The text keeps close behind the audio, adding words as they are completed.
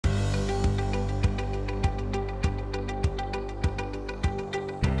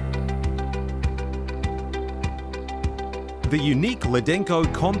The unique Ladenko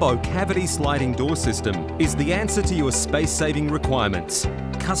KOMBO cavity sliding door system is the answer to your space-saving requirements.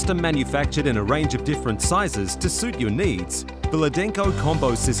 Custom manufactured in a range of different sizes to suit your needs, the Ladenko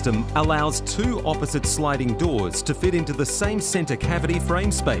KOMBO system allows two opposite sliding doors to fit into the same center cavity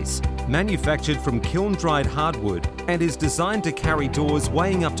frame space. Manufactured from kiln-dried hardwood and is designed to carry doors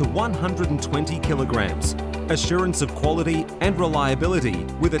weighing up to 120 kilograms. Assurance of quality and reliability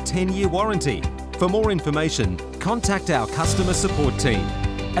with a 10-year warranty. For more information, contact our customer support team.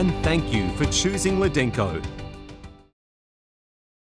 And thank you for choosing Ladenko.